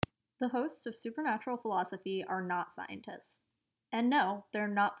The hosts of Supernatural Philosophy are not scientists. And no, they're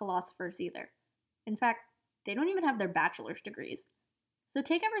not philosophers either. In fact, they don't even have their bachelor's degrees. So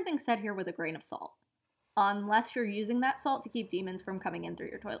take everything said here with a grain of salt. Unless you're using that salt to keep demons from coming in through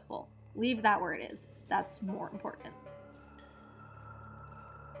your toilet bowl. Leave that where it is. That's more important.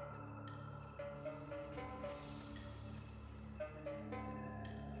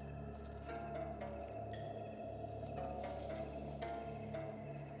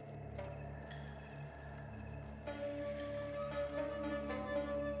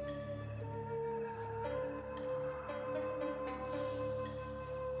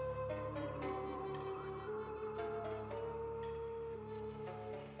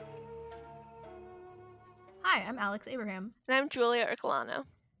 Hi, I'm Alex Abraham. And I'm Julia Ercolano.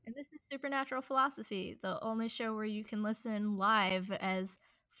 And this is Supernatural Philosophy, the only show where you can listen live as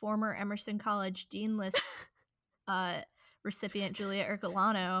former Emerson College Dean List recipient Julia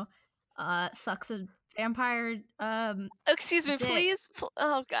Ercolano sucks a vampire Excuse me, dick. please.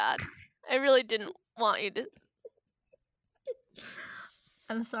 Oh, God. I really didn't want you to.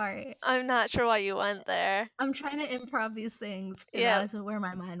 I'm sorry. I'm not sure why you went there. I'm trying to improv these things, and Yeah. that's where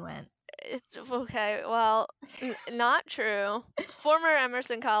my mind went. It's okay. Well, not true. Former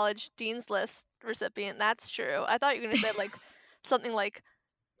Emerson College Dean's List recipient. That's true. I thought you were gonna say like something like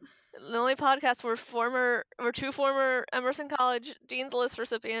the only podcast where two former Emerson College Dean's List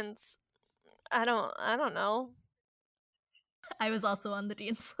recipients. I don't know. I was also on the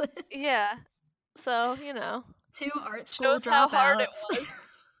Dean's List. Yeah. So, you know. Two art school Shows how hard it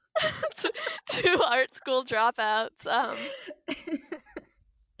dropouts. was. Two art school dropouts.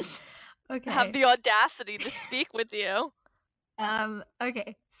 Okay. Have the audacity to speak with you.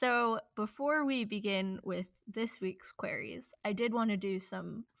 Okay, so before we begin with this week's queries, I did want to do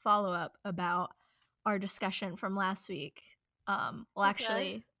some follow-up about our discussion from last week.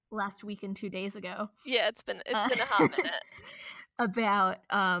 Actually, last week and 2 days ago. Yeah, it's been a hot minute. About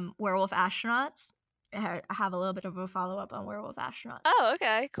werewolf astronauts. I have a little bit of a follow-up on werewolf astronauts. Oh,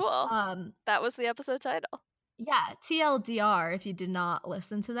 okay, cool. That was the episode title. Yeah, TLDR, if you did not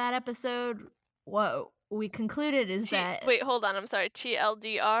listen to that episode, what we concluded is that... Wait, hold on, I'm sorry,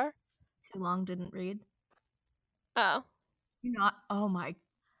 TLDR? Too long, didn't read. Oh. You're not... Oh my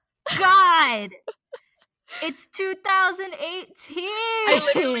God! It's 2018! I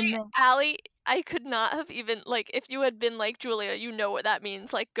literally, Allie, I could not have even, like, if you had been like, Julia, you know what that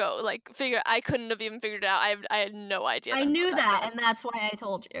means, like, go, like, I couldn't have even figured it out. I had no idea. I knew that, and that's why I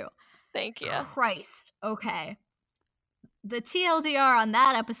told you. Thank you. Christ. Okay. The TLDR on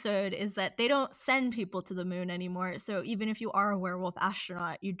that episode is that they don't send people to the moon anymore, so even if you are a werewolf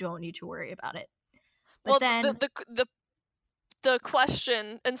astronaut, you don't need to worry about it. But well, then the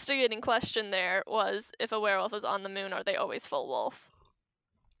instigating question there was, if a werewolf is on the moon, are they always full wolf?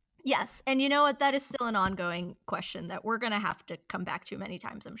 Yes, and you know what? That is still an ongoing question that we're going to have to come back to many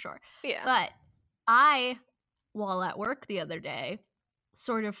times, I'm sure. Yeah. But while at work the other day,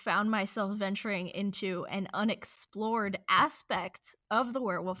 sort of found myself venturing into an unexplored aspect of the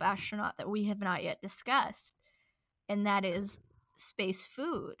werewolf astronaut that we have not yet discussed, and that is space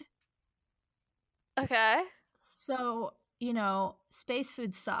food. Okay. So, space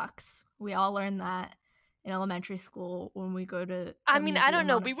food sucks. We all learned that in elementary school when we go to... I mean, I don't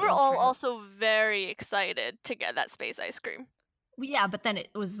know. We were all also very excited to get that space ice cream. Yeah, but then it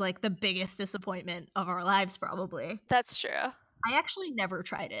was like the biggest disappointment of our lives, probably. That's true. I actually never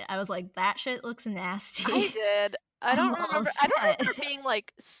tried it. I was like, that shit looks nasty. I did. I don't remember being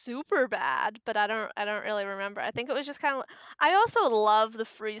like super bad, but I don't really remember. I think it was just kind of... I also love the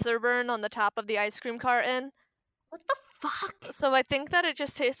freezer burn on the top of the ice cream carton. What the fuck? So I think that it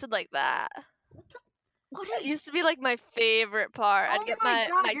just tasted like that. It used to be like my favorite part. Oh I'd get my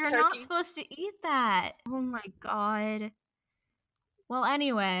God, my you're turkey. not supposed to eat that. Oh my God. Well,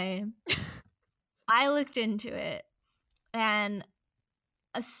 anyway, I looked into it, and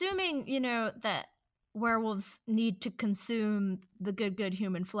assuming, that werewolves need to consume the good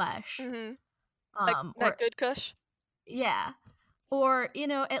human flesh. Mm-hmm. Like that good kush? Yeah. Or,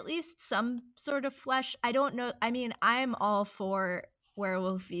 at least some sort of flesh. I don't know. I mean, I'm all for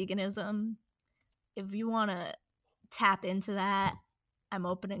werewolf veganism. If you want to tap into that, I'm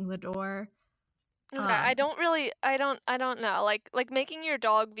opening the door. Okay, I don't know. Like making your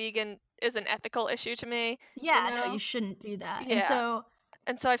dog vegan is an ethical issue to me. Yeah, no, you shouldn't do that. Yeah.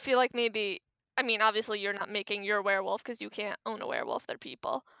 And so I feel like maybe, I mean, obviously you're not making your werewolf because you can't own a werewolf. They're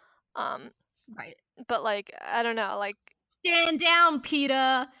people. Right. But like, I don't know, like... Stand down,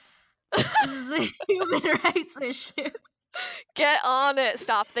 PETA. This is a human rights issue. Get on it.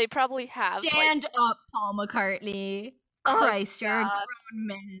 Stop. They probably have. Stand up, Paul McCartney. Christ, you're a grown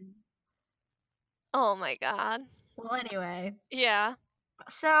man. Oh my god. Well, anyway, Yeah.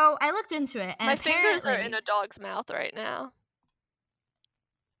 so I looked into it, and My fingers are in apparently, a dog's mouth right now.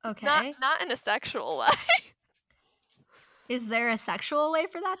 okay, Not in a sexual way. is there a sexual way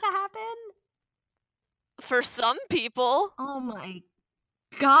for that to happen? For some people. Oh my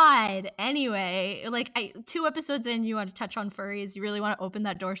god. Anyway, like 2 episodes in, you want to touch on furries. You really want to open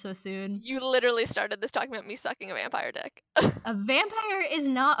that door so soon. You literally started this talking about me sucking a vampire dick. A vampire is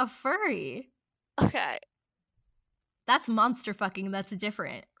not a furry. Okay. That's monster fucking. That's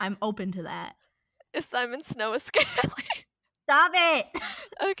different. I'm open to that. Is Simon Snow a scaly? Stop it.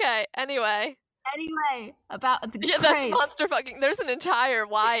 Okay, anyway. Anyway, about the Yeah, that's Christ. monster fucking. There's an entire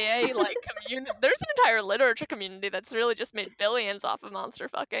YA like community. There's an entire literature community that's really just made billions off of monster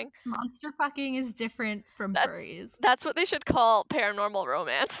fucking. Monster fucking is different from furries. That's what they should call paranormal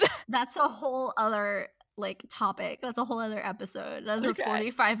romance. That's a whole other like topic. That's a whole other episode. That's Okay.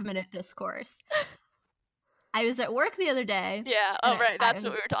 a 45-minute discourse. I was at work the other day. Yeah. And Oh, right. That's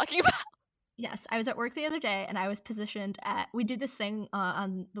what I we were talking about. Yes, I was at work the other day and I was positioned at. We do this thing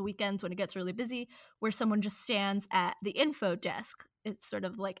on the weekends when it gets really busy, where someone just stands at the info desk. It's sort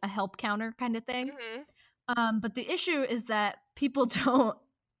of like a help counter kind of thing. But the issue is that people don't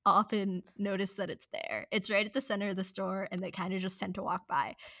often notice that it's there. It's right at the center of the store, and they kind of just tend to walk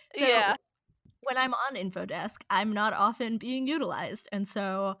by. So Yeah. when I'm on Infodesk, I'm not often being utilized. And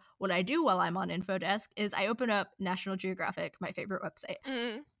so what I do while I'm on Infodesk is I open up National Geographic, my favorite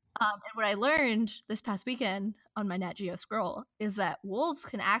website. And what I learned this past weekend on my Nat Geo scroll is that wolves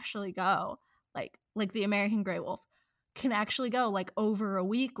can actually go, like the American gray wolf, can actually go like over a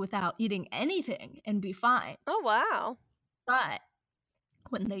week without eating anything and be fine. Oh, wow. But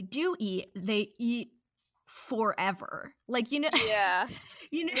when they do eat, they eat forever. Like, Yeah.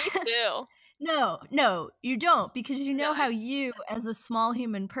 you know. Me too. No, you don't, because you know No. how you, as a small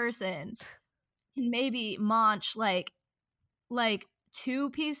human person, can maybe munch like 2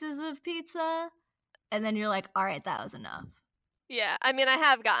 pieces of pizza, and then you're like, all right, that was enough. Yeah. I mean, I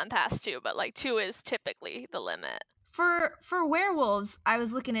have gotten past 2, but like 2 is typically the limit. For werewolves, I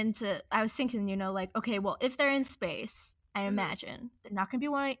was thinking, like, okay, well, if they're in space, I imagine they're not gonna be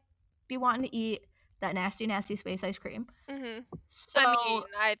wanting to eat that nasty space ice cream. So, I mean,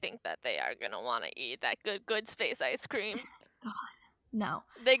 I think that they are gonna want to eat that good space ice cream. God, no.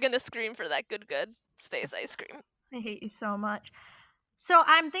 They're gonna scream for that good space ice cream. I hate you so much. So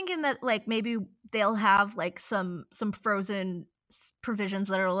I'm thinking that like maybe they'll have like some frozen provisions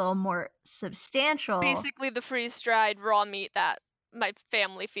that are a little more substantial. Basically, the freeze-dried raw meat that my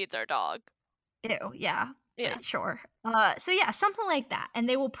family feeds our dog. Ew, yeah. Yeah. Sure. So yeah, something like that. And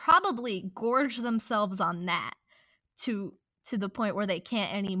they will probably gorge themselves on that to the point where they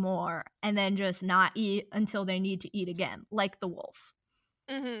can't anymore, and then just not eat until they need to eat again, like the wolf.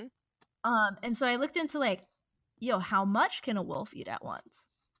 And so I looked into like, how much can a wolf eat at once?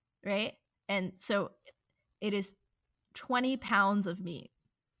 Right? And so it is 20 pounds of meat.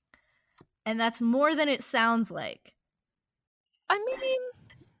 And that's more than it sounds like. I mean,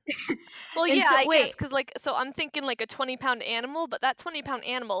 well, yeah, I guess, because like, so I'm thinking like a 20-pound animal, but that 20-pound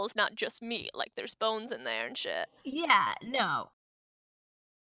animal is not just meat. Like, there's bones in there and shit. Yeah, no.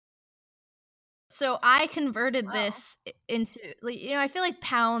 So I converted this into, like, I feel like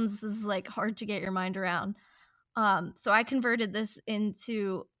pounds is like hard to get your mind around. So I converted this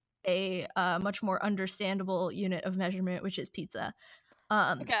into a much more understandable unit of measurement, which is pizza.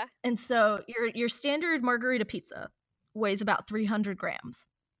 Okay. And so your standard margarita pizza weighs about 300 grams.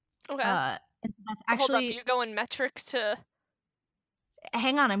 Okay. And that's actually. Hold up, you're going metric to.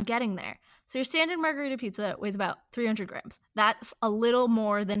 Hang on, I'm getting there. So your standard margarita pizza weighs about 300 grams. That's a little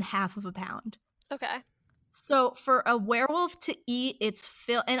more than half of a pound. Okay. So for a werewolf to eat its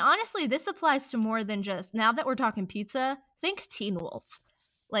fill, and honestly, this applies to more than just, now that we're talking pizza, think Teen Wolf.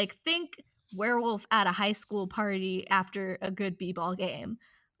 Like, think werewolf at a high school party after a good b-ball game.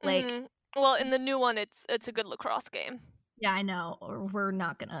 Like, well, in the new one, it's a good lacrosse game. Yeah, I know. Or we're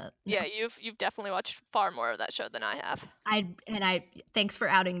not gonna. No. Yeah, you've definitely watched far more of that show than I have. I thanks for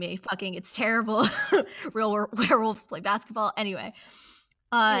outing me. Fucking, it's terrible. Real werewolves play basketball. Anyway,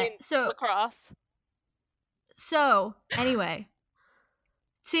 so lacrosse. So anyway,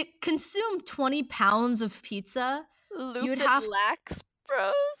 to consume 20 pounds of pizza, you would have lax,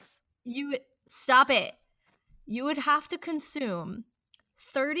 bros. Stop it. You would have to consume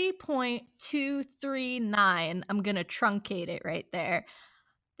 30.239. I'm gonna truncate it right there.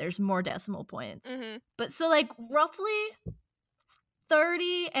 There's more decimal points. But so like roughly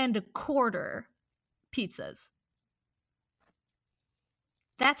 30 and a quarter pizzas.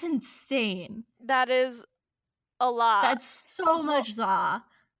 That's insane. That is a lot. That's so much za.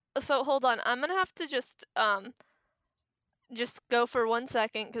 So hold on, I'm gonna have to just go for 1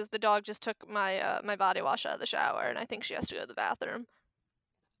 second because the dog just took my body wash out of the shower, and I think she has to go to the bathroom.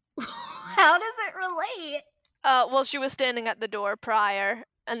 How does it relate? Well, she was standing at the door prior,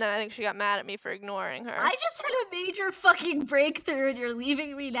 and then I think she got mad at me for ignoring her. I just had a major fucking breakthrough and you're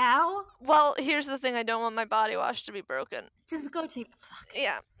leaving me now? Well, here's the thing, I don't want my body wash to be broken. Just go take a fuck.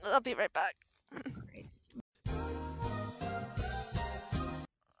 Yeah, I'll be right back.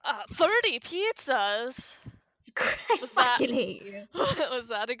 30 pizzas! I Was that- fucking hate you. Was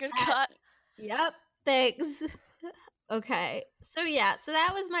that a good cut? Yep, thanks. Okay, so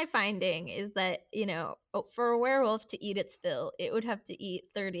that was my finding, is that, for a werewolf to eat its fill, it would have to eat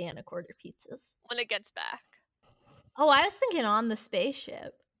 30 and a quarter pizzas. When it gets back. Oh, I was thinking on the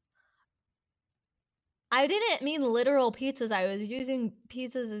spaceship. I didn't mean literal pizzas. I was using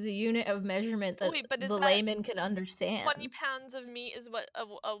pizzas as a unit of measurement that Wait, but is the that layman can understand. 20 pounds of meat is what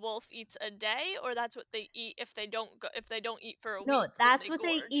a wolf eats a day, or that's what they eat if they don't eat for a week? No, when that's they what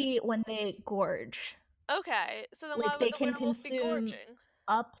they gorge? eat when they gorge. Okay, so then Like, why they would the can werewolf be consume- gorging?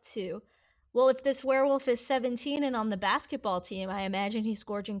 Up to. Well, if this werewolf is 17 and on the basketball team, I imagine he's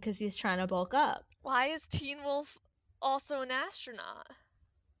gorging because he's trying to bulk up. Why is Teen Wolf also an astronaut?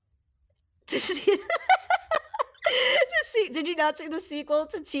 Did you not see the sequel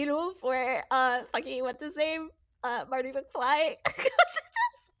to Teen Wolf where fucking what's his name? Marty McFly goes into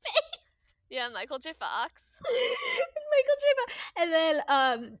space? Yeah, Michael J. Fox. Michael J. Fox. And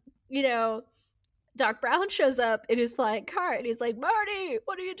then Doc Brown shows up in his flying car and he's like, Marty,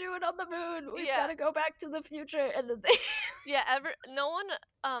 what are you doing on the moon? We've Yeah. gotta go back to the future. And then Yeah,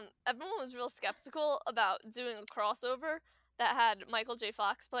 everyone was real skeptical about doing a crossover that had Michael J.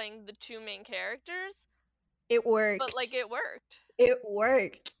 Fox playing the two main characters, it worked. but like it worked. It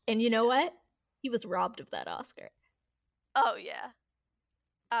worked. And you know what? He was robbed of that Oscar. Oh yeah,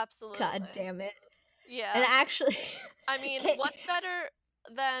 absolutely. God damn it. Yeah. And actually, I mean, Okay. what's better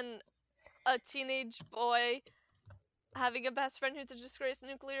than a teenage boy having a best friend who's a disgraced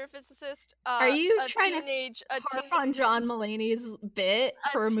nuclear physicist? Are you a trying to teenage, harp on John Mulaney's bit A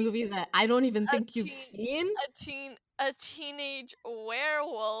for a movie that I don't even think you've teen- seen? a teenage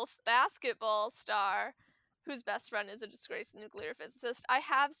werewolf basketball star whose best friend is a disgraced nuclear physicist? I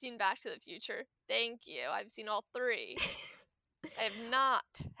have seen Back to the Future. Thank you. I've seen all three. I have not,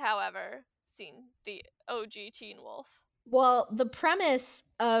 however, seen the OG Teen Wolf. Well, the premise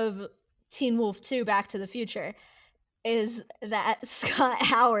of Teen Wolf 2 Back to the Future is that Scott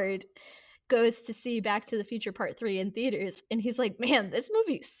Howard goes to see Back to the Future Part 3 in theaters, and he's like, man, this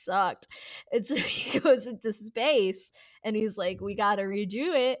movie sucked. And so he goes into space, and he's like, we gotta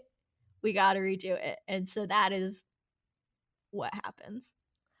redo it. And so that is what happens.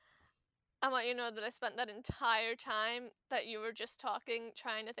 I want you to know that I spent that entire time that you were just talking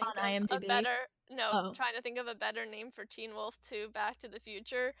trying to think On of a IMDb? trying to think of a better name for Teen Wolf 2 Back to the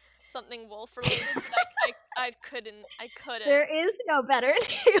Future, something wolf related, but I couldn't. There is no better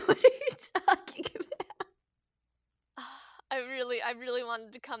name. What are you talking about? I really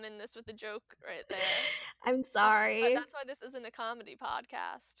wanted to come in this with a joke right there. I'm But sorry. that's why this isn't a comedy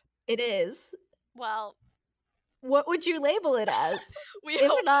podcast. It is. Well, What would you label it as? we If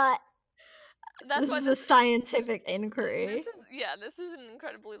hope not, that's this why is a scientific inquiry. this is an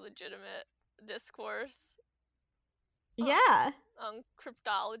incredibly legitimate discourse Yeah. on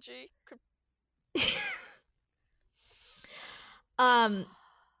cryptology.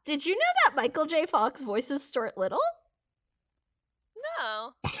 Did you know that Michael J. Fox voices Stuart Little?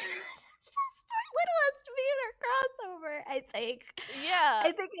 No. Stuart Little has to be in our crossover, I think. Yeah.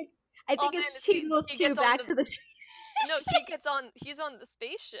 I think Oh, man, it's he- Teen Wolf he 2 gets on Back the- to the No, he's on the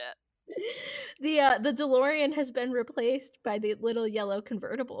spaceship. The DeLorean has been replaced by the little yellow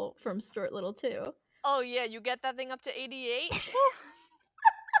convertible from Stuart Little 2. Oh yeah, you get that thing up to 88?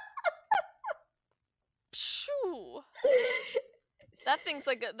 Phew. That thing's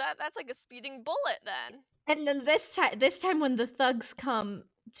like that's like a speeding bullet then. And then this time when the thugs come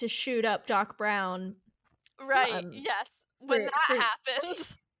to shoot up Doc Brown, Right, yes. When for- that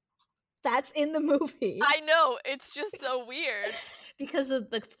happens. that's in the movie. I know, it's just so weird.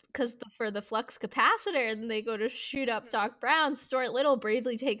 For the flux capacitor, and they go to shoot up Mhm. Doc Brown, Stuart Little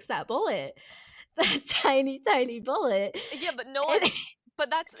bravely takes that bullet. That tiny bullet. Yeah, but no one but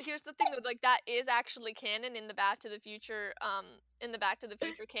here's the thing though, like that is actually canon in the Back to the Future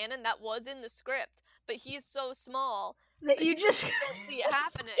canon. That was in the script, but he's so small That you just don't see it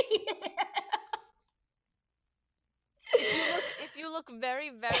happening. If you look very,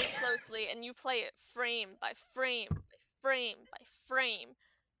 very closely and you play it frame by frame by frame by frame,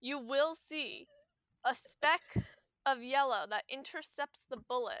 you will see a speck of yellow that intercepts the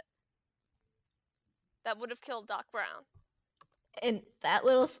bullet that would have killed Doc Brown? And that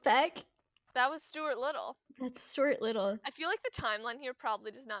little speck? That was Stuart Little. That's Stuart Little. I feel like the timeline here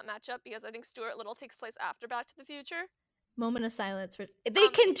probably does not match up because I think Stuart Little takes place after Back to the Future. Moment of silence for they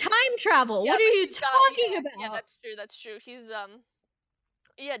can time travel. Yeah, What are but you he's talking got- about? Yeah, that's true. He's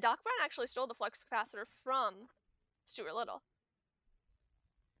yeah, Doc Brown actually stole the flux capacitor from Stuart Little.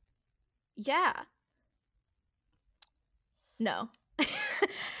 Yeah. No.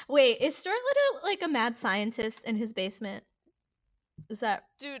 Wait, is Stuart Little like a mad scientist in his basement? Is that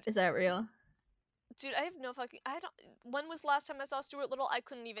real? Dude, I have no fucking when was the last time I saw Stuart Little? I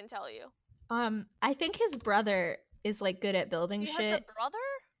couldn't even tell you. I think his brother is like good at building shit. He has a brother?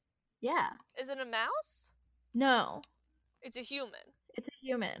 Yeah. Is it a mouse? No. It's a human. It's a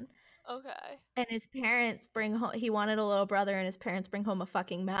human. Okay. And his parents bring home, he wanted a little brother, and his parents bring home a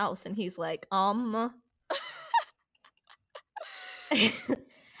fucking mouse, and he's like,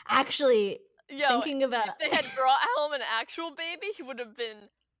 Actually, thinking about if they had brought home an actual baby, he would have been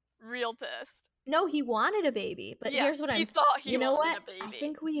real pissed. No, he wanted a baby, but Yeah, here's what he thought he you know wanted what? a baby. I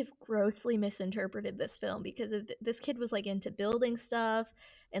think we have grossly misinterpreted this film because of this kid was like into building stuff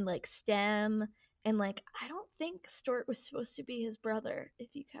and like STEM, and like I don't think Stuart was supposed to be his brother, if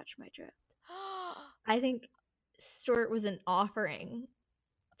you catch my drift. I think Stuart was an offering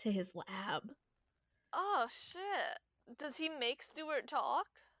to his lab. Oh shit. Does he make Stuart talk?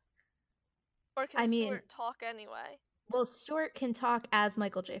 Or can Stuart talk anyway? Well, Stuart can talk as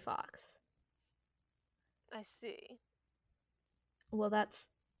Michael J. Fox. I see. Well, that's,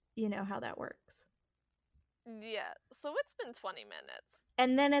 you know, how that works. Yeah, so it's been 20 minutes.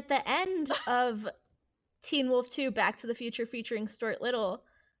 And then at the end of Teen Wolf 2 Back to the Future featuring Stuart Little,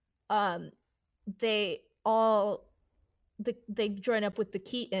 they join up with the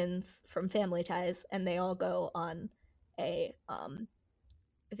Keatons from Family Ties, and they all go on a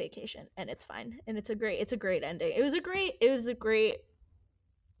vacation, and it's fine. And it's a great ending. It was a great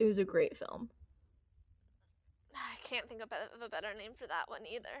film. I can't think of a better name for that one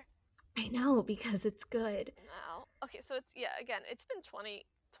either. I know, because it's good. No. Okay, so it's been 20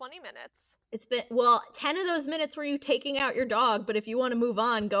 minutes. It's been 10 of those minutes were you taking out your dog, but if you want to move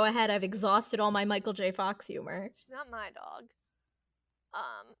on, go ahead. I've exhausted all my Michael J. Fox humor. She's not my dog.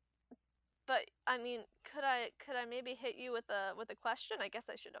 But I mean, could I maybe hit you with a question? I guess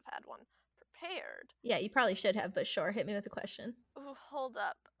I should have had one prepared. Yeah, you probably should have, but sure, hit me with a question. Ooh, hold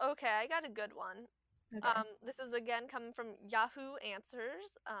up. Okay, I got a good one. Okay. This is again coming from Yahoo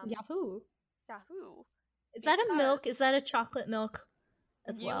Answers. Yahoo. Is that a milk? Is that a chocolate milk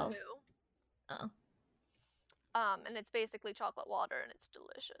as well? Oh. And it's basically chocolate water, and it's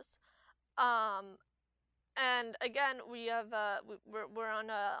delicious. And again, we have we're on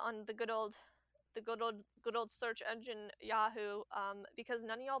the good old search engine Yahoo, because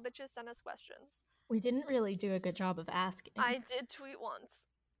none of y'all bitches sent us questions. We didn't really do a good job of asking. I did tweet once.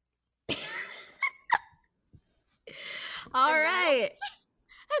 All right.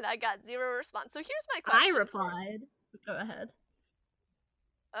 And I got 0 response. So here's my question. I replied. Go ahead.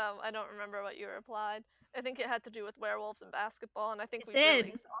 I don't remember what you replied. I think it had to do with werewolves and basketball, and I think we did. really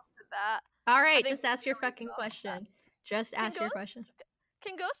exhausted that. All right, just ask your fucking question. Just ask your question.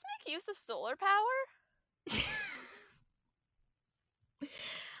 Can ghosts make use of solar power?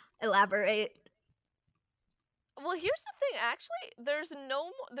 Elaborate. Well, here's the thing. Actually, there's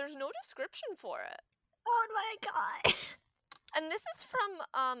no description for it. Oh my god. And this is from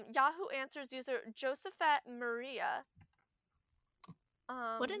Yahoo Answers user Josephette Maria.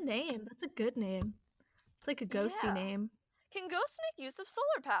 What a name. That's a good name. It's like a ghosty name. Can ghosts make use of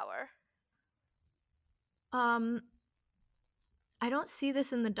solar power? I don't see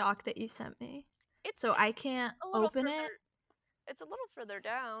this in the doc that you sent me. So I can't open it. It's a little further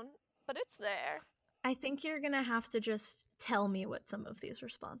down, but it's there. I think you're gonna have to just tell me what some of these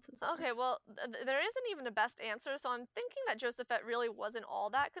responses are. Okay, well, there isn't even a best answer, so I'm thinking that Josephette really wasn't all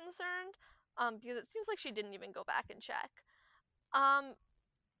that concerned, because it seems like she didn't even go back and check.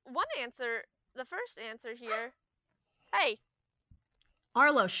 One answer, the first answer here, hey!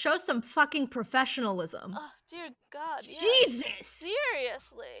 Arlo, show some fucking professionalism. Oh, dear God, Jesus! Yes.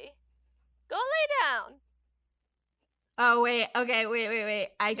 Seriously! Go lay down! Oh, wait, okay, wait.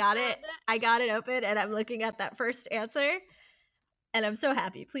 I got it. I got it open, and I'm looking at that first answer, and I'm so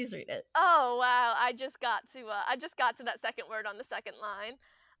happy. Please read it. Oh, wow, I just got to that second word on the second line.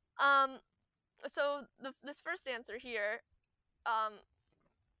 So this first answer here,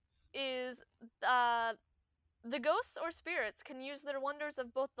 is, the ghosts or spirits can use their wonders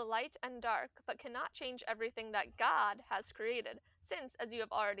of both the light and dark, but cannot change everything that God has created, since, as you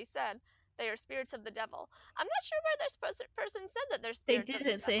have already said, They are spirits of the devil. I'm not sure where this person said that they're They spirits of the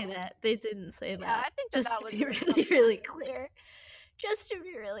didn't say devil. that. They didn't say Yeah, that. I think that Just that to was be an really, assumption. really clear. Just to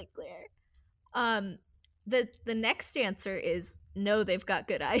be really clear. The next answer is no, they've got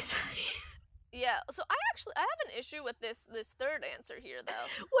good eyesight. Yeah, so I have an issue with this third answer here though.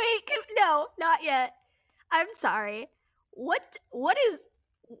 Wait, no, not yet. I'm sorry. What is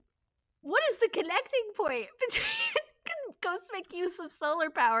the connecting point between can ghosts make use of solar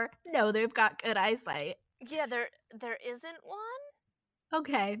power? No, they've got good eyesight. Yeah, there isn't one.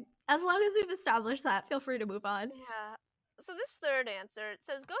 Okay, as long as we've established that, feel free to move on. Yeah. So this third answer, it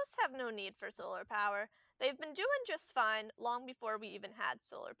says ghosts have no need for solar power. They've been doing just fine long before we even had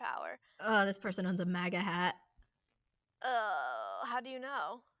solar power. Oh, this person owns a MAGA hat. How do you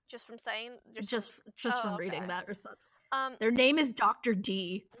know? Just from saying? Just from reading that response. Their name is Dr.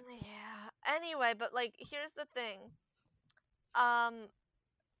 D. Yeah. Anyway, but like, here's the thing.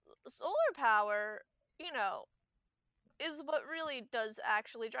 Solar power, you know, is what really does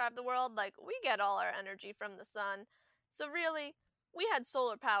actually drive the world. Like, we get all our energy from the sun. So really, we had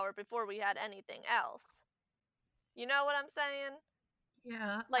solar power before we had anything else. You know what I'm saying?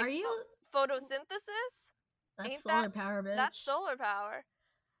 Yeah. Like, Are you photosynthesis? That's Ain't solar that power, bitch. That's solar power.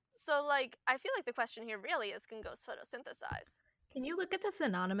 So like, I feel like the question here really is, can ghosts photosynthesize? Can you look at this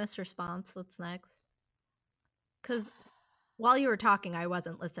anonymous response that's next? Because while you were talking, I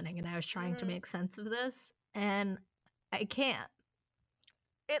wasn't listening, and I was trying to make sense of this, and I can't.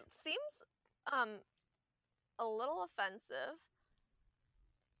 It seems a little offensive.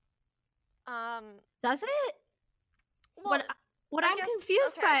 Does it? Well, what I'm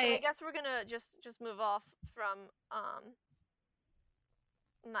confused by. So I guess we're gonna just move off from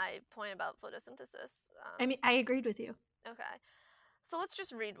my point about photosynthesis. I mean, I agreed with you. Okay, so let's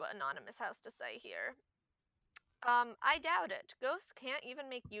just read what Anonymous has to say here. I doubt it. Ghosts can't even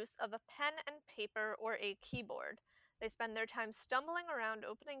make use of a pen and paper or a keyboard. They spend their time stumbling around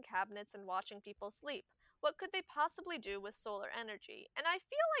opening cabinets and watching people sleep. What could they possibly do with solar energy? And I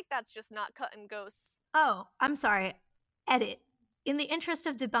feel like that's just not cutting ghosts. Oh, I'm sorry. Edit. In the interest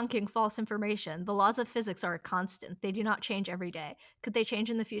of debunking false information, the laws of physics are a constant. They do not change every day. Could they change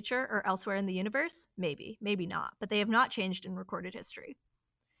in the future or elsewhere in the universe? Maybe. Maybe not. But they have not changed in recorded history.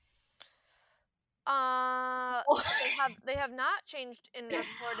 They have not changed in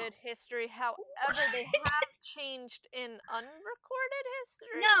recorded history. However, they have changed in unrecorded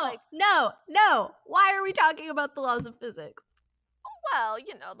history. No. Why are we talking about the laws of physics? Well,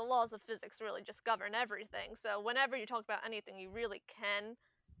 you know, the laws of physics really just govern everything. So whenever you talk about anything, you really can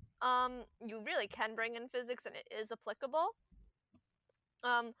bring in physics, and it is applicable.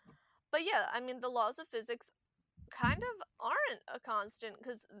 But yeah, I mean, the laws of physics kind of aren't a constant,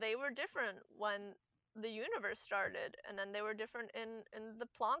 because they were different when the universe started, and then they were different in the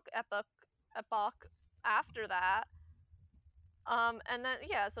Planck epoch after that. And then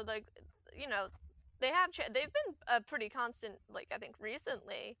yeah, so like, you know, they've been pretty constant, like, I think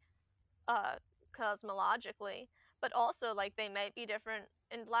recently, cosmologically, but also like they might be different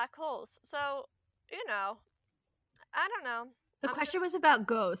in black holes. So, you know, I don't know. The question was about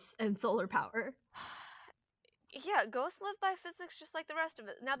ghosts and solar power. Yeah, ghosts live by physics just like the rest of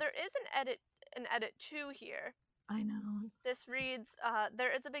it. Now there is an edit 2 here. I know. This reads,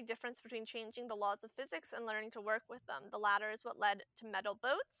 there is a big difference between changing the laws of physics and learning to work with them. The latter is what led to metal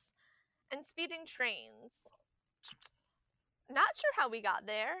boats and speeding trains. Not sure how we got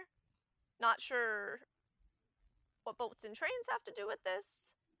there. Not sure what boats and trains have to do with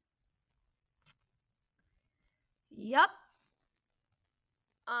this. Yep.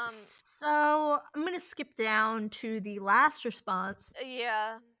 So I'm gonna skip down to the last response.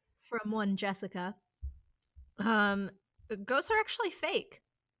 Yeah. From one Jessica. Ghosts are actually fake.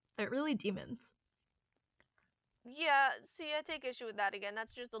 They're really demons. Yeah, see, I take issue with that again.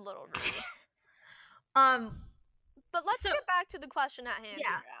 That's just a little rude. But let's get back to the question at hand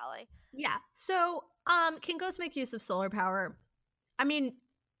here, Allie. Yeah. So, can ghosts make use of solar power? I mean,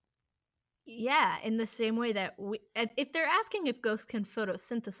 yeah, in the same way that if they're asking if ghosts can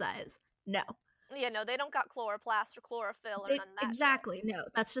photosynthesize, no. Yeah, no, they don't got chloroplast or chlorophyll or none of that. Exactly, shit. No.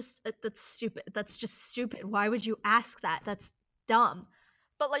 That's stupid. That's just stupid. Why would you ask that? That's dumb.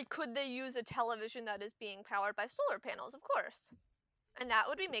 But like, could they use a television that is being powered by solar panels? Of course. And that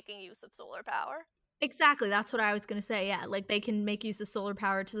would be making use of solar power. Exactly, that's what I was gonna say. Yeah, like they can make use of solar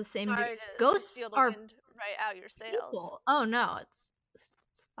power to the same degree. Ghosts to steal the wind right out your sails. People. Oh no, it's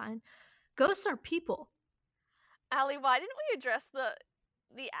fine. Ghosts are people. Allie, why didn't we address the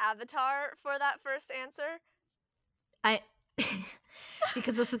avatar for that first answer?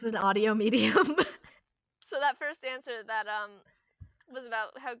 Because this is an audio medium. So that first answer that was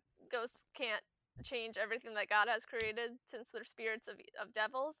about how ghosts can't change everything that God has created since they're spirits of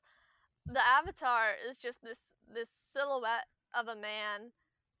devils. The avatar is just this silhouette of a man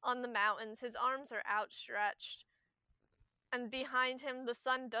on the mountains. His arms are outstretched, and behind him the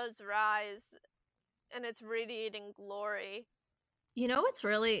sun does rise, and it's radiating glory. You know what's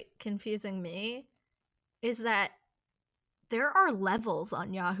really confusing me is that there are levels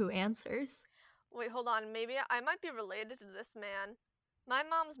on Yahoo Answers. Wait, hold on. Maybe I might be related to this man. My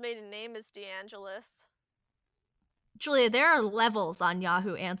mom's maiden name is DeAngelis. Julia, there are levels on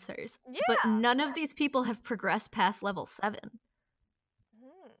Yahoo Answers, but Yeah. none of these people have progressed past level 7.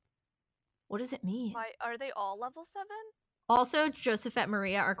 What does it mean? Why are they all level 7? Also, Josephette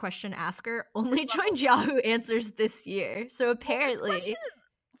Maria, our question asker, only joined Yahoo Answers this year, so apparently. Well, this question is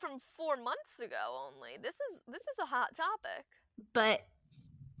from 4 months ago only. This is a hot topic. But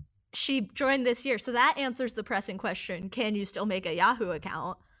she joined this year, so that answers the pressing question: can you still make a Yahoo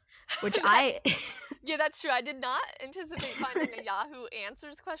account? Which Yeah, that's true. I did not anticipate finding a Yahoo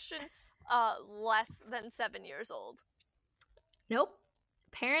Answers question less than 7 years old. Nope.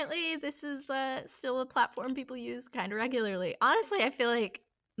 Apparently, this is still a platform people use kind of regularly. Honestly, I feel like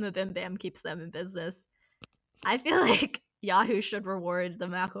Mabim Bam keeps them in business. I feel like Yahoo should reward the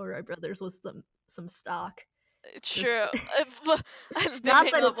McElroy brothers with some stock. True.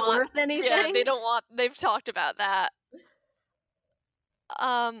 Not that it's worth anything. Yeah, they don't want. They've talked about that.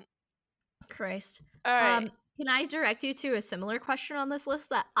 Christ. All right. Can I direct you to a similar question on this list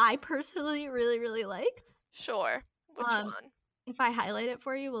that I personally really, really liked? Sure. Which one? If I highlight it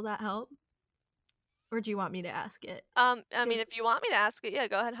for you, will that help? Or do you want me to ask it? I mean, if you want me to ask it, yeah,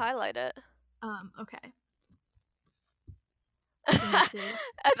 go ahead, highlight it. Okay. I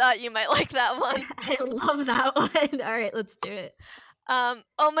thought you might like that one. I love that one. All right, let's do it. Oh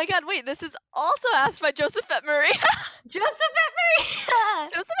my god, wait, this is also asked by Josephette Maria. Josephette Maria!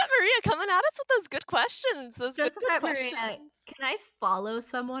 Josephette Maria coming at us with those good questions. Those good questions. Maria, can I follow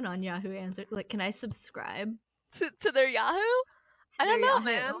someone on Yahoo Answers? Like, can I subscribe? To their Yahoo? I don't know,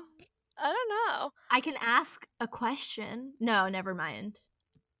 man. I don't know. I can ask a question. No, never mind.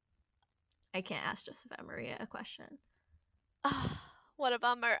 I can't ask Josephette Maria a question. What a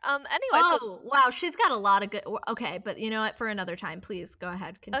bummer. Anyway, wow, she's got a lot of good. Okay, but you know what? For another time, please go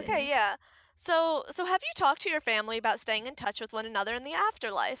ahead. Continue. Okay, yeah. So have you talked to your family about staying in touch with one another in the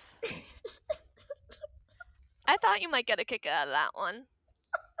afterlife? I thought you might get a kick out of that one.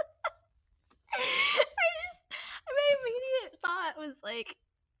 My immediate thought was like,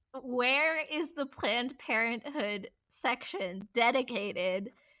 where is the Planned Parenthood section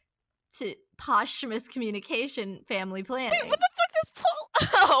dedicated to posthumous communication family planning? Wait, what the fuck is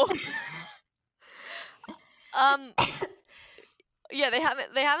yeah, they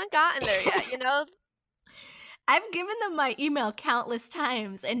haven't gotten there yet, you know? I've given them my email countless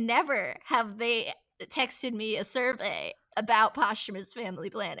times and never have they texted me a survey about posthumous family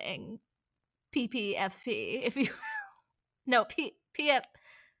planning. PPFP, if you no PFP.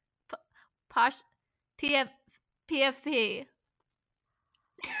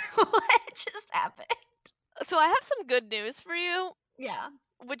 What just happened? So I have some good news for you. Yeah.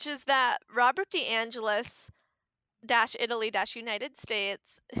 Which is that Robert DeAngelis Italy United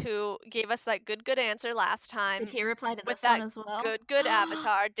States, who gave us that good answer last time. Did he reply to with this that one as well? Good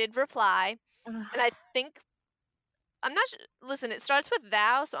avatar did reply. And I think I'm not sure. Listen, it starts with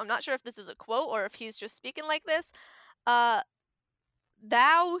thou, so I'm not sure if this is a quote or if he's just speaking like this. Thou,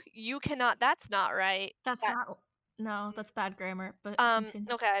 you cannot. That's not right. That's bad grammar. But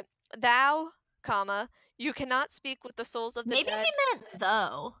okay. Thou, comma, you cannot speak with the souls of the dead. Maybe he meant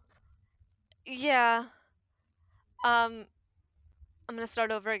though. Yeah. I'm gonna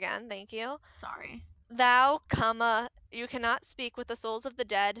start over again. Thank you. Sorry. Thou, comma, you cannot speak with the souls of the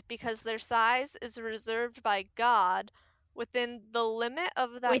dead because their size is reserved by God within the limit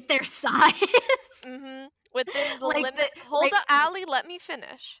of that. Wait, their size? Mm-hmm. Within the limit. Hold up, Allie, let me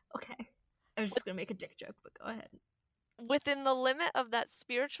finish. Okay. I was just gonna make a dick joke, but go ahead. Within the limit of that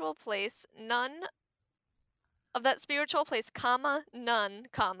spiritual place, none of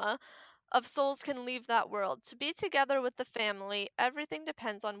souls can leave that world. To be together with the family, everything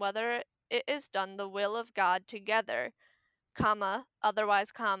depends on whether it is done the will of God together, comma,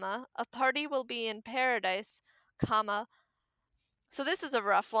 otherwise, comma, a party will be in paradise, comma. So this is a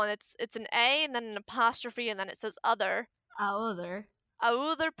rough one. It's an A and then an apostrophe and then it says other. Other.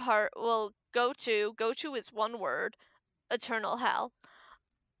 Other part will go to is one word, eternal hell.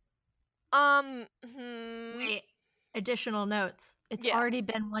 Wait, additional notes. It's already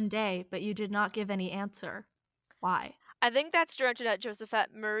been 1 day, but you did not give any answer. Why? I think that's directed at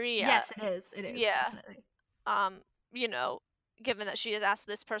Josephette Maria. Yes, it is. It is. Yeah. Definitely. You know, given that she has asked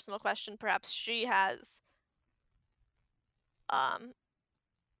this personal question, perhaps she has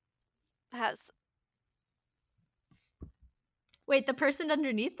Wait, the person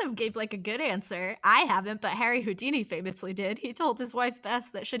underneath them gave like a good answer. I haven't, but Harry Houdini famously did. He told his wife Bess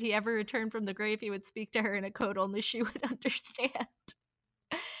that should he ever return from the grave, he would speak to her in a code only she would understand.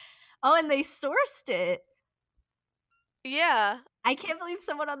 Oh, and they sourced it. Yeah. I can't believe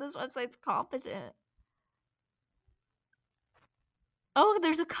someone on this website's competent. Oh,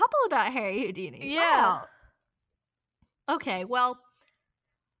 there's a couple about Harry Houdini. Yeah. Wow. Okay, well,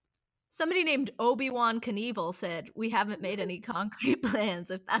 somebody named Obi-Wan Knievel said, we haven't made any concrete plans,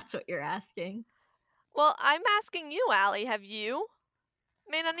 if that's what you're asking. Well, I'm asking you, Allie, have you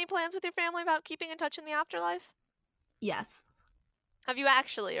made any plans with your family about keeping in touch in the afterlife? Yes. Have you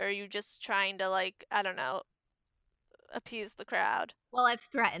actually, or are you just trying to, like, I don't know, appease the crowd? Well, I've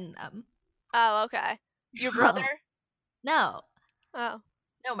threatened them. Oh, okay. Your brother? No. Oh.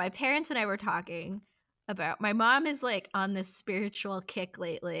 No, my parents and I were talking about, my mom is like on this spiritual kick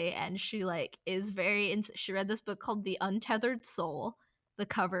lately, and she like is very she read this book called The Untethered Soul. The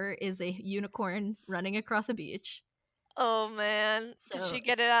cover is a unicorn running across a beach. Oh man. Did So she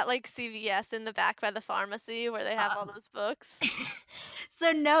get it at like CVS in the back by the pharmacy where they have all those books?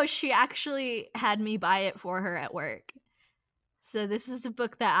 so no, she actually had me buy it for her at work. So this is a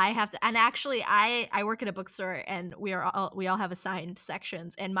book that I have to, and actually I work at a bookstore, and we all have assigned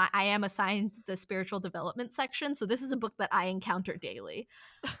sections, and I am assigned the spiritual development section. So this is a book that I encounter daily,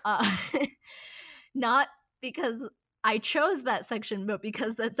 not because I chose that section, but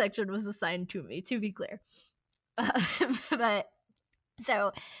because that section was assigned to me. To be clear, but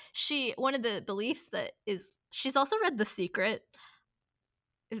so one of the beliefs that is, she's also read The Secret,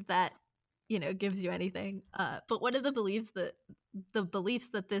 if that gives you anything. But one of the beliefs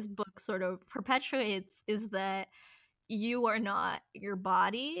that this book sort of perpetuates is that you are not your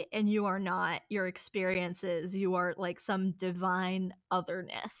body and you are not your experiences. You are like some divine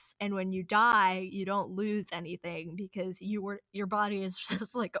otherness, and when you die, you don't lose anything because your body is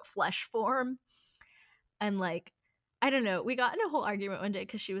just like a flesh form. And like, I don't know, we got in a whole argument one day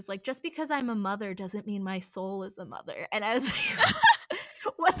because she was like, just because I'm a mother doesn't mean my soul is a mother. And I was like,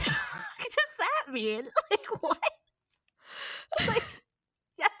 what the fuck does that mean? Like, what? Like,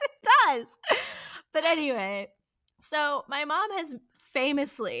 yes, it does. But anyway, so my mom has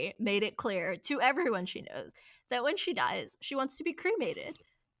famously made it clear to everyone she knows that when she dies, she wants to be cremated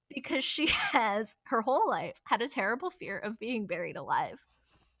because she has her whole life had a terrible fear of being buried alive.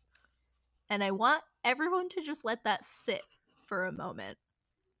 And I want everyone to just let that sit for a moment,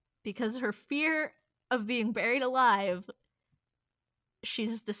 because her fear of being buried alive,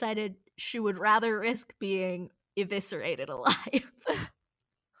 she's decided she would rather risk being eviscerated alive.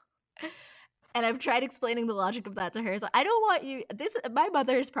 And I've tried explaining the logic of that to her. So I don't want you. My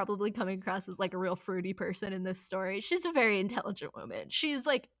mother is probably coming across as like a real fruity person in this story. She's a very intelligent woman. She's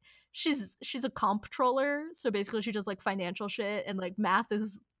like, she's a comptroller. So basically, she does like financial shit, and like math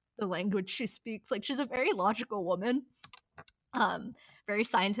is the language she speaks. Like, she's a very logical woman, very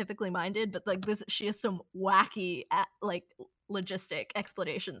scientifically minded. But like this, she has some wacky like logistic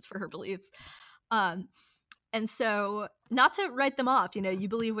explanations for her beliefs. And so, not to write them off, you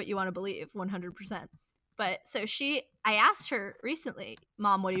believe what you want to believe, 100%. But so I asked her recently,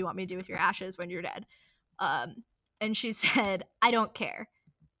 Mom, what do you want me to do with your ashes when you're dead? And she said, I don't care.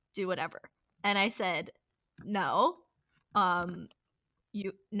 Do whatever. And I said, no.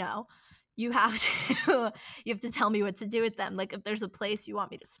 You have to tell me what to do with them. Like, if there's a place you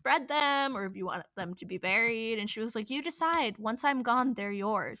want me to spread them, or if you want them to be buried. And she was like, you decide. Once I'm gone, they're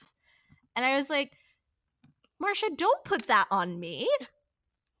yours. And I was like, Marcia, don't put that on me.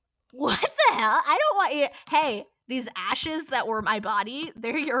 What the hell? I don't want you. Hey, these ashes that were my body,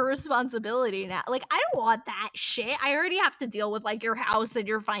 they're your responsibility now. Like, I don't want that shit. I already have to deal with like your house and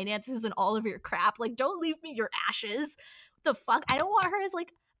your finances and all of your crap. Like, don't leave me your ashes. What the fuck? I don't want her as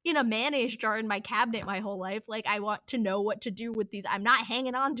like in a mayonnaise jar in my cabinet my whole life. Like, I want to know what to do with these. I'm not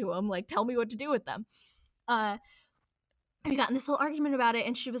hanging on to them. Like, tell me what to do with them. We got in this whole argument about it,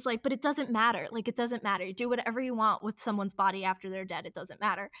 and she was like, but it doesn't matter. Like, it doesn't matter. Do whatever you want with someone's body after they're dead. It doesn't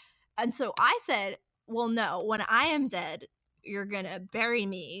matter. And so I said, well, no, when I am dead, you're going to bury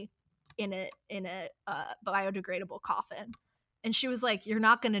me in a biodegradable coffin. And she was like, you're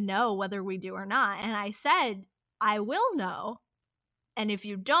not going to know whether we do or not. And I said, I will know. And if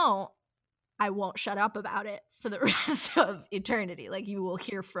you don't, I won't shut up about it for the rest of eternity. Like, you will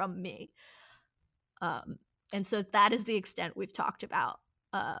hear from me. And so that is the extent we've talked about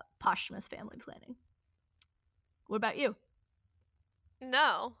posthumous family planning. What about you?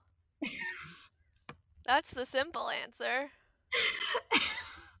 No. That's the simple answer.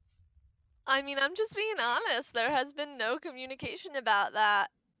 I mean, I'm just being honest. There has been no communication about that.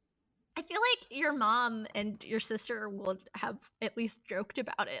 I feel like your mom and your sister will have at least joked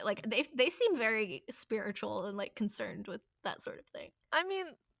about it. Like they seem very spiritual and like concerned with that sort of thing. I mean,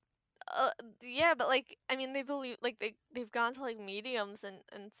 yeah, but like, I mean, they believe like they've gone to like mediums and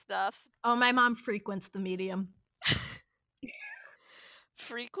stuff. Oh, my mom frequents the medium.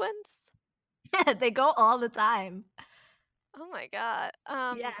 Frequents? They go all the time. Oh my god.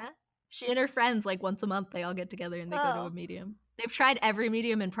 Yeah. She and her friends, like once a month, they all get together and they go to Oh. a medium. They've tried every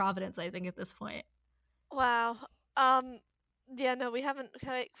medium in Providence, I think, at this point. Wow. Yeah, no, we haven't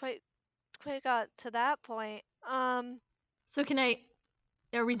quite got to that point. So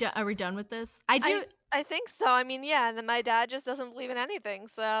are we done with this? I think so. I mean, yeah, and then my dad just doesn't believe in anything,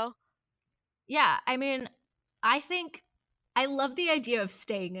 so. Yeah, I mean, I think I love the idea of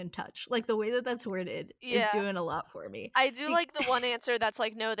staying in touch. Like the way that that's worded is Yeah. doing a lot for me. I do like the one answer that's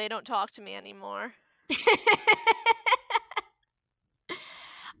like, no, they don't talk to me anymore.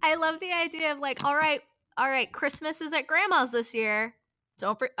 I love the idea of like, all right, Christmas is at grandma's this year.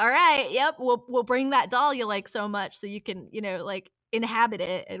 All right, yep, we'll bring that doll you like so much so you can, like inhabit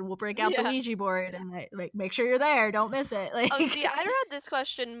it, and we'll break out the Yeah. Ouija board and like make sure you're there, don't miss it. Like, Oh, see, I read this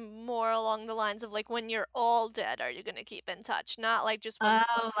question more along the lines of like, when you're all dead, are you gonna keep in touch? Not like just when.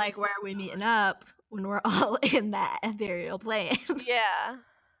 oh, like where are we meeting up when we're all in that ethereal plane? Yeah.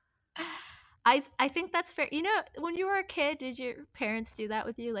 I think that's fair. You know, when you were a kid, did your parents do that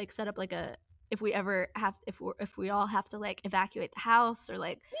with you? Like set up like a if we all have to like evacuate the house or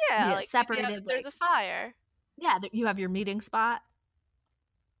like Yeah, get like separated, there's like a fire. yeah, you have your meeting spot.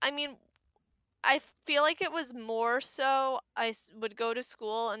 I mean, I feel like it was more so I would go to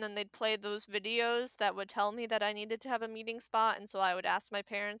school and then they'd play those videos that would tell me that I needed to have a meeting spot, and so I would ask my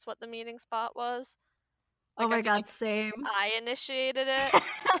parents what the meeting spot was. Oh Like, I my feel god, like same. I initiated it.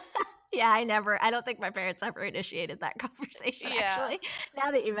 Yeah, I don't think my parents ever initiated that conversation, Yeah. actually, now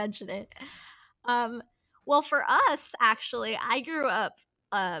that you mention it. Well, for us, actually, I grew up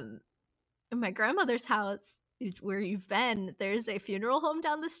in my grandmother's house, where you've been. There's a funeral home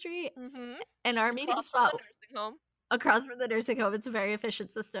down the street, Mm-hmm. and our meeting Across from spot the nursing home. across from the nursing home. It's a very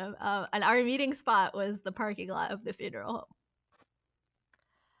efficient system. And our meeting spot was the parking lot of the funeral home.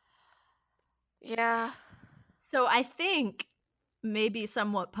 Yeah. So I think maybe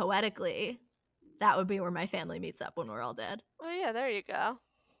somewhat poetically, that would be where my family meets up when we're all dead. Oh yeah, there you go.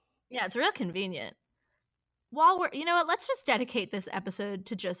 Yeah, it's real convenient. While we're, you know what, let's just dedicate this episode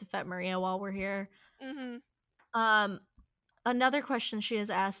to Josephette Maria while we're here. Mm-hmm. Another question she has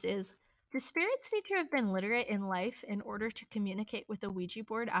asked is, do spirits need to have been literate in life in order to communicate with a Ouija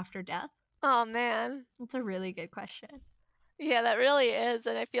board after death? Oh man. That's a really good question. Yeah, that really is,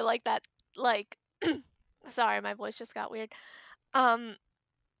 and I feel like that, like, sorry, my voice just got weird.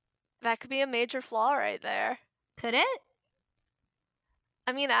 That could be a major flaw right there. Could it?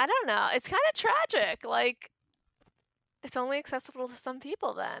 I mean, I don't know. It's kind of tragic. Like, it's only accessible to some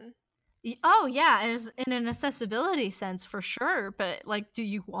people then. Oh yeah, as in an accessibility sense for sure, but like, do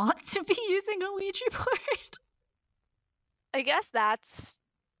you want to be using a Ouija board? I guess that's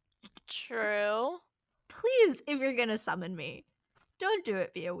true. Please, if you're gonna summon me, don't do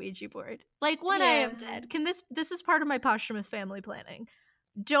it via Ouija board. Like, when I am Yeah. dead, this is part of my posthumous family planning.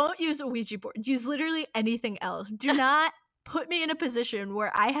 Don't use a Ouija board. Use literally anything else. Do not put me in a position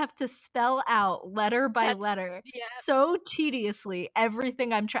where I have to spell out letter by letter Yeah. so tediously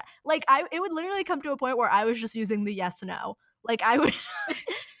everything I'm trying. Like, it would literally come to a point where I was just using the yes no. Like, I would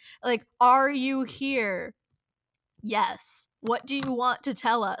like, are you here? Yes. What do you want to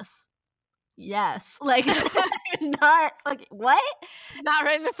tell us? Yes. Like, not like, what? Not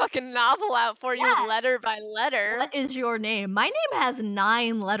writing a fucking novel out for you Yeah. letter by letter. What is your name? My name has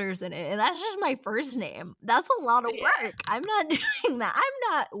 9 letters in it, and that's just my first name. That's a lot of Yeah. work. I'm not doing that.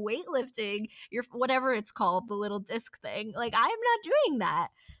 I'm not weightlifting your whatever it's called, the little disc thing. Like, I'm not doing that.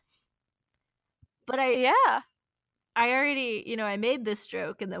 But Yeah. I already, I made this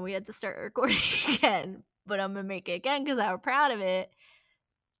joke, and then we had to start recording again. But I'm gonna make it again because I'm proud of it.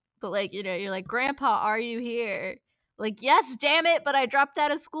 But like, you're like, Grandpa, are you here? Like, yes, damn it, but I dropped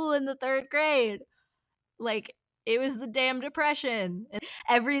out of school in the 3rd grade. Like, it was the damn Depression. And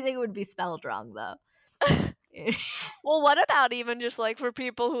everything would be spelled wrong, though. Well, what about even just like for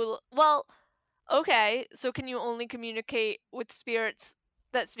people who, well, okay, so can you only communicate with spirits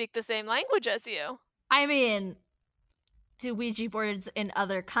that speak the same language as you? I mean, do Ouija boards in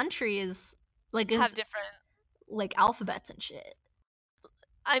other countries like have different like alphabets and shit?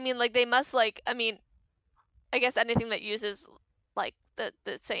 I mean, like they must I guess anything that uses like the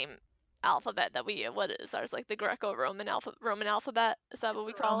same alphabet that we what is ours, like the Greco-Roman Roman alphabet? Is that what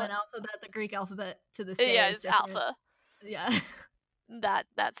we call Roman it? alphabet, the Greek alphabet to this day Yeah, is it's different. alpha. Yeah. That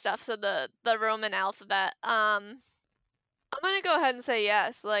stuff. So the Roman alphabet. I'm gonna go ahead and say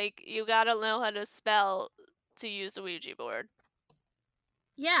yes. Like, you gotta know how to spell to use a Ouija board.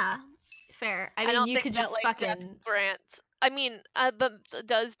 Yeah. Fair. I mean, don't you think could that, just like, fucking. death grants. I mean, but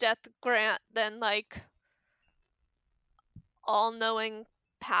does death grant then, like, all-knowing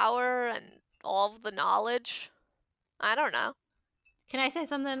power and all of the knowledge? I don't know. Can I say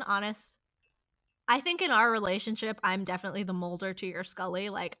something honest? I think in our relationship, I'm definitely the Mulder to your Scully.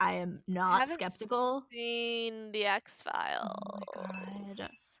 Like, I am not Haven't skeptical. seen the X-Files. Oh my god.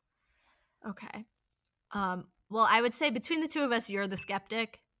 Okay. Well, I would say between the two of us, you're the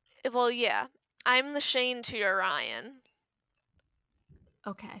skeptic. Well, yeah. I'm the Shane to your Ryan.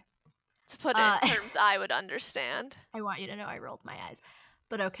 Okay. To put it in terms I would understand. I want you to know I rolled my eyes.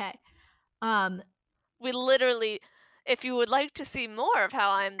 But okay. We literally, if you would like to see more of how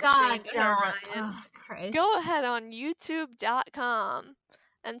I'm the Shane to her Ryan, go ahead on youtube.com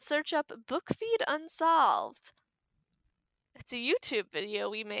and search up BookFeed Unsolved. It's a YouTube video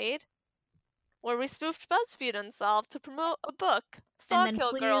we made where we spoofed BuzzFeed Unsolved to promote a book,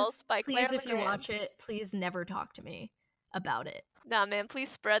 Sawkill Girls by Claire Please, if you Legrand. watch it, please never talk to me about it. Nah, man, please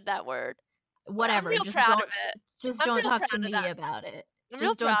spread that word. Whatever. I'm real proud of it. Just don't talk to me about it. I'm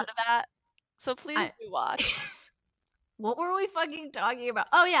real proud of that. So please do watch. What were we fucking talking about?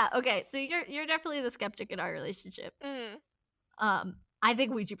 Oh yeah, okay. So you're definitely the skeptic in our relationship. I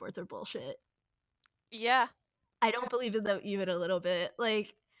think Ouija boards are bullshit. Yeah. I don't believe in them even a little bit.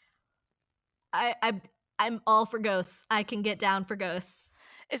 Like, I'm all for ghosts. I can get down for ghosts.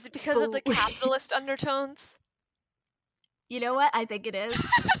 Is it because of the capitalist undertones? You know what? I think it is.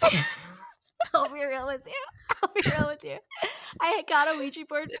 I'll be real with you. I got a Ouija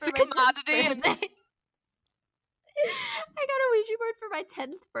board for my 10th birthday. I got a Ouija board for my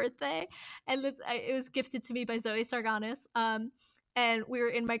 10th birthday, and it was gifted to me by Zoe Sarganis. And we were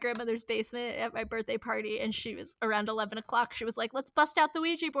in my grandmother's basement at my birthday party, and she was around 11 o'clock. She was like, "Let's bust out the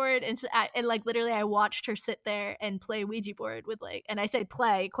Ouija board," and like literally, I watched her sit there and play Ouija board with and I say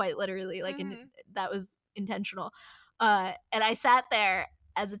play quite literally, like that was intentional. And I sat there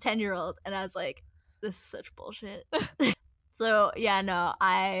as a 10-year-old, and I was like, "This is such bullshit." So yeah, no,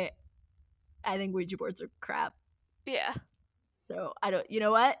 I think Ouija boards are crap. Yeah. So you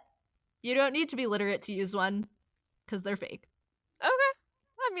know what? You don't need to be literate to use one, because they're fake. Okay.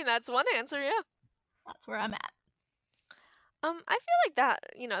 I mean, that's one answer, yeah. That's where I'm at. I feel like that,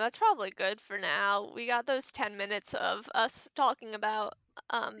 that's probably good for now. We got those 10 minutes of us talking about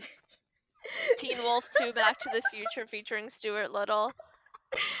Teen Wolf 2 Back to the Future featuring Stuart Little.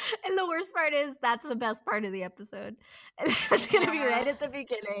 And the worst part is, that's the best part of the episode. And it's going to be right at the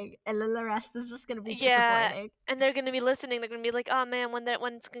beginning, and then the rest is just going to be disappointing. And they're going to be listening. They're going to be like, oh man, when's it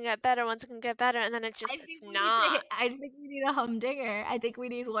going to get better? When's it going to get better? And then it's not. I think we need a humdinger. I think we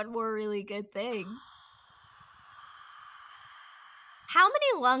need one more really good thing. How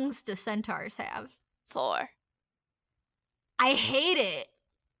many lungs do centaurs have? 4. I hate it.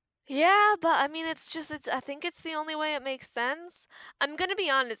 Yeah, but I mean, I think it's the only way it makes sense. I'm gonna be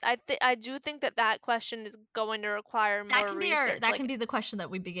honest. I do think that question is going to require more research. That can be the question that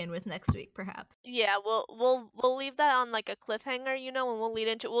we begin with next week, perhaps. Yeah, we'll leave that on like a cliffhanger, and we'll lead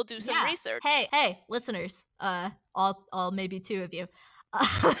into. We'll do some research. Hey, listeners. All maybe 2 of you,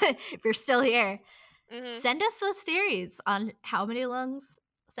 if you're still here, send us those theories on how many lungs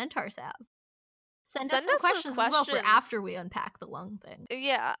centaurs have. Send us some questions as well for after we unpack the lung thing.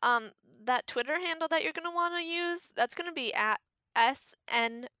 Yeah, that Twitter handle that you're going to want to use, that's going to be at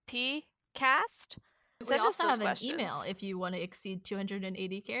SNPcast. We also have an email if you want to exceed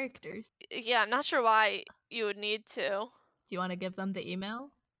 280 characters. Yeah, I'm not sure why you would need to. Do you want to give them the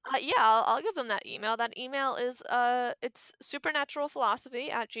email? Yeah, I'll give them that email. That email is it's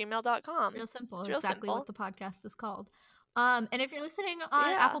supernaturalphilosophy@gmail.com. Real simple. It's exactly what the podcast is called. And if you're listening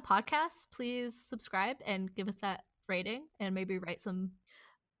on Apple Podcasts, please subscribe and give us that rating, and maybe write some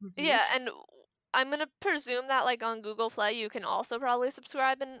reviews. Yeah, and I'm gonna presume that like on Google Play you can also probably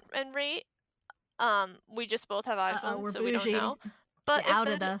subscribe and rate. We just both have iPhones, so we don't know. But they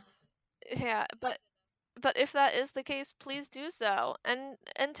outed us. Yeah, but if that is the case, please do so, and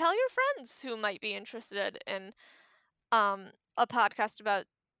tell your friends who might be interested in a podcast about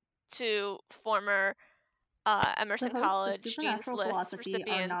 2 former Emerson College Dean's List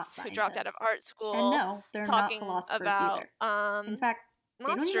recipients who dropped out of art school. And no, they're talking not philosophers about either. In fact, they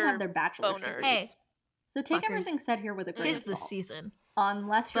don't even have their bachelor's degrees. Hey, so take everything said here with a grain of salt. This season.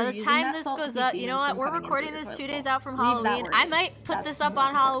 Unless By you're the using time that this salt to goes keep up, you know demons what? from We're coming in through recording your this 2 toilet days bowl. out from Leave that Halloween. where I it is. might put That's this up more on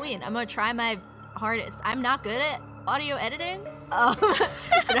important. Halloween. I'm gonna try my hardest. I'm not good at audio editing, but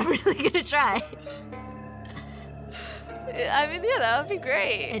I'm really gonna try. I mean, yeah, that would be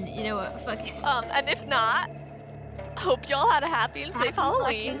great. And you know what? Fucking And if not, hope y'all had a happy and safe happy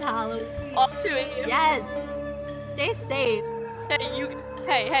Halloween. fucking Halloween. All 2 of you. Yes. Stay safe.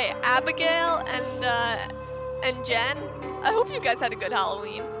 Hey, Abigail and Jen. I hope you guys had a good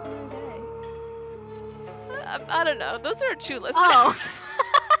Halloween. I don't know. Those are 2 listeners. Oh.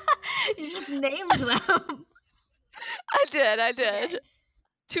 You just named them. I did. Okay.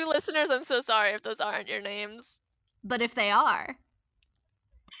 2 listeners, I'm so sorry if those aren't your names. But if they are.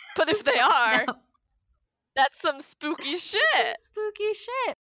 But if they are, No. that's some spooky shit. Spooky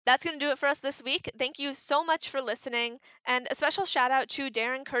shit. That's going to do it for us this week. Thank you so much for listening. And a special shout out to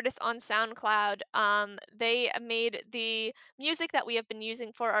Darren Curtis on SoundCloud. They made the music that we have been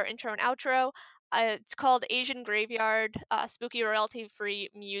using for our intro and outro. It's called Asian Graveyard, spooky royalty free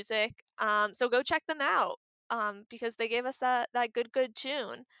music. So go check them out because they gave us that good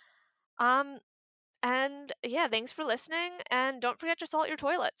tune. And yeah, thanks for listening. And don't forget to salt your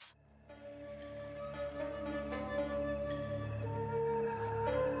toilets.